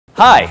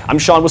Hi, I'm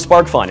Shawn with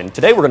SparkFun, and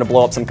today we're going to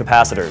blow up some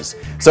capacitors.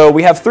 So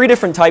we have three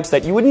different types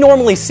that you would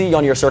normally see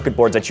on your circuit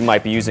boards that you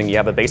might be using. You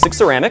have a basic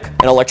ceramic,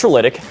 an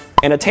electrolytic,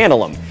 and a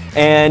tantalum.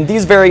 And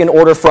these vary in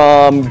order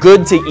from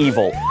good to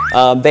evil.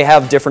 They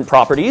have different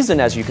properties, and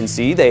as you can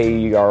see,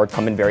 they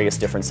come in various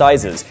different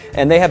sizes.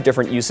 And they have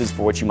different uses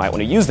for what you might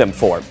want to use them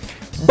for.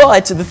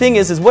 But the thing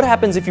is what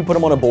happens if you put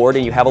them on a board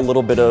and you have a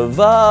little bit of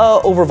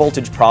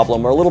overvoltage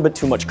problem or a little bit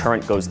too much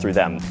current goes through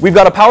them? We've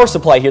got a power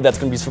supply here that's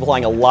going to be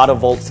supplying a lot of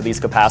volts to these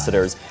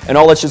capacitors, and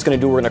all that's just going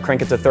to do, we're going to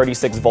crank it to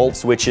 36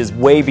 volts, which is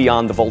way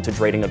beyond the voltage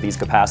rating of these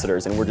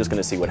capacitors, and we're just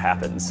going to see what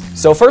happens.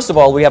 So first of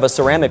all, we have a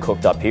ceramic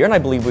hooked up here, and I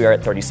believe we are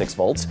at 36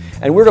 volts,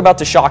 and we're about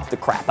to shock the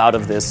crap out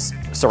of this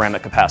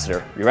ceramic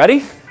capacitor. You ready?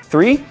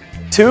 3,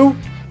 2,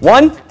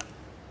 1.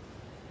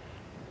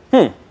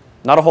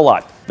 Not a whole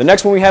lot. The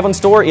next one we have in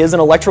store is an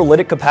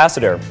electrolytic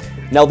capacitor.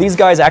 Now these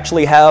guys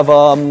actually have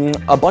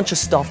a bunch of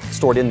stuff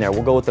stored in there.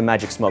 We'll go with the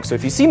magic smoke. So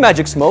if you see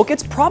magic smoke,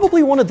 it's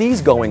probably one of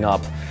these going up.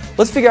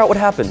 Let's figure out what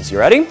happens. You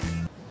ready?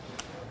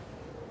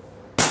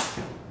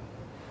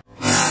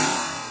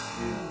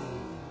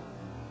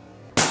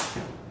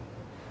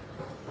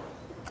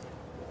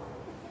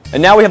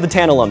 And now we have the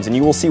tantalums, and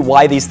you will see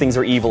why these things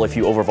are evil if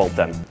you overvolt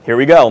them. Here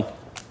we go.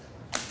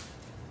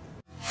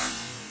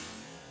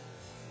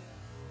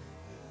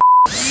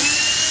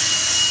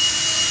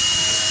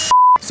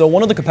 So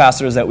one of the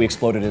capacitors that we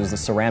exploded is the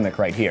ceramic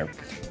right here.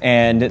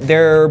 And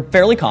they're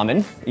fairly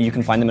common. You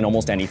can find them in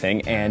almost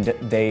anything, and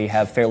they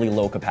have fairly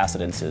low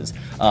capacitances.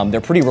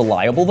 They're pretty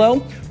reliable though,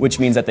 which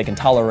means that they can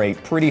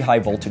tolerate pretty high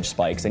voltage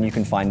spikes, and you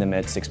can find them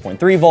at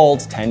 6.3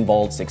 volts, 10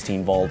 volts,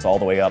 16 volts, all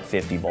the way up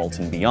 50 volts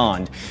and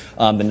beyond.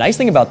 The nice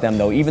thing about them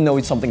though, even though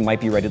something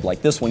might be rated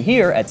like this one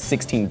here at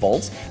 16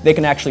 volts, they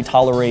can actually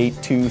tolerate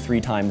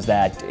 2-3 times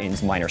that in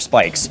minor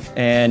spikes.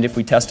 And if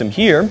we test him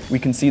here, we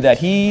can see that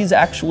he's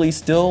actually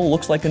still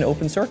looks like an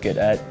open circuit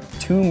at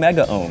 2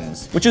 mega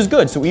ohms, which is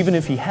good. So even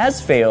if he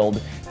has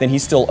failed, then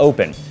he's still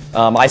open.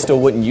 I still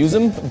wouldn't use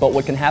them, but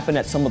what can happen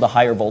at some of the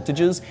higher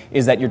voltages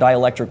is that your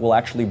dielectric will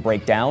actually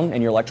break down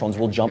and your electrons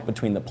will jump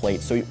between the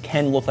plates. So it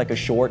can look like a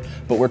short,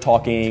 but we're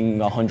talking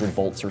 100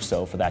 volts or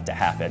so for that to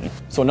happen.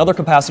 So another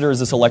capacitor is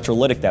this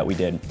electrolytic that we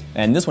did,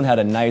 and this one had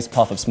a nice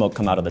puff of smoke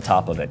come out of the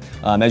top of it.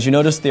 As you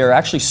notice, they're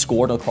actually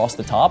scored across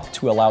the top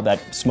to allow that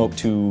smoke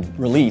to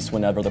release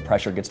whenever the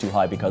pressure gets too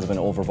high because of an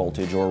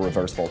overvoltage or a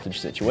reverse voltage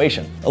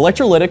situation.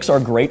 Electrolytics are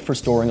great for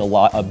storing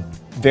a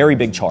very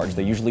big charge.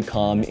 They usually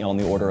come on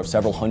the order of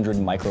several hundred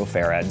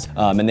microfarads,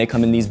 and they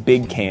come in these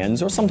big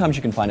cans, or sometimes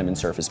you can find them in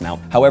surface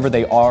mount. However,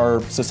 they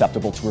are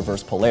susceptible to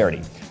reverse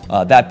polarity.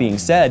 That being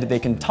said, they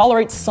can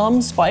tolerate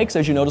some spikes.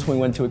 As you notice when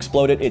we went to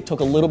explode it, it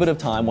took a little bit of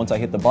time once I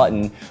hit the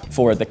button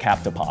for the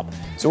cap to pop.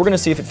 So we're going to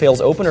see if it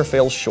fails open or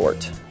fails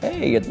short.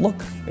 Hey, look,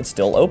 it's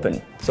still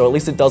open. So at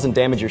least it doesn't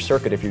damage your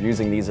circuit if you're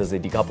using these as a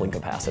decoupling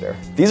capacitor.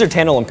 These are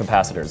tantalum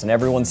capacitors, and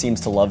everyone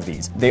seems to love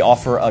these. They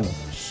offer a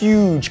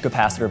huge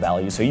capacitor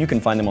value, so you can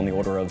find them on the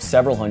order of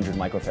several hundred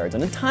microfarads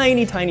in a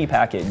tiny, tiny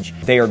package.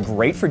 They are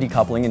great for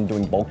decoupling and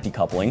doing bulk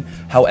decoupling.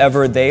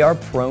 However, they are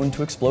prone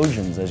to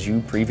explosions, as you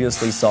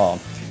previously saw.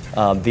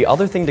 The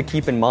other thing to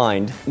keep in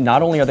mind,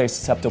 not only are they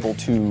susceptible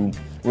to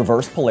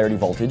reverse polarity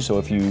voltage, so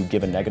if you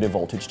give a negative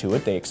voltage to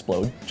it, they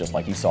explode, just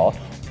like you saw,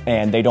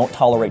 and they don't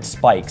tolerate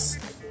spikes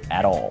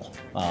at all.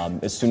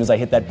 As soon as I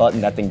hit that button,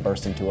 that thing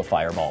bursts into a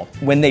fireball.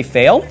 When they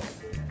fail,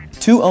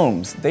 2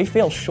 ohms, they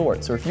fail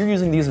short. So if you're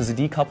using these as a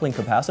decoupling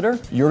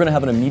capacitor, you're gonna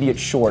have an immediate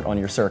short on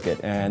your circuit,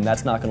 and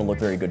that's not gonna look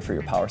very good for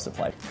your power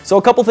supply. So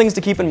a couple things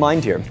to keep in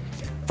mind here.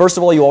 First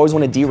of all, you always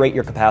want to derate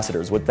your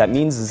capacitors. What that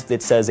means is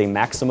it says a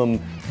maximum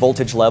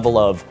voltage level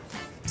of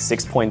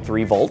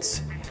 6.3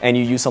 volts, and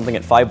you use something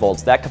at 5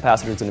 volts, that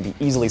capacitor is going to be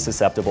easily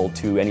susceptible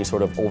to any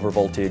sort of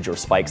overvoltage or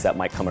spikes that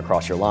might come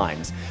across your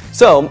lines.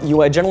 So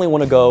you generally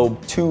want to go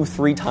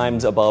 2-3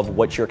 times above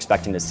what you're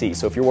expecting to see.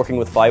 So if you're working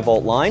with 5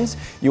 volt lines,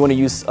 you want to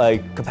use a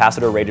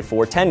capacitor rated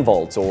for 10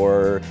 volts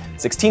or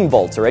 16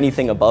 volts or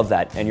anything above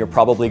that, and you're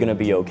probably going to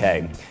be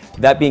okay.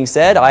 That being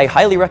said, I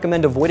highly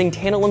recommend avoiding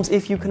tantalums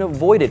if you can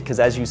avoid it,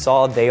 because as you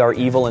saw, they are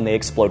evil and they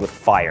explode with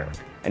fire,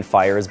 and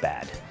fire is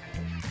bad.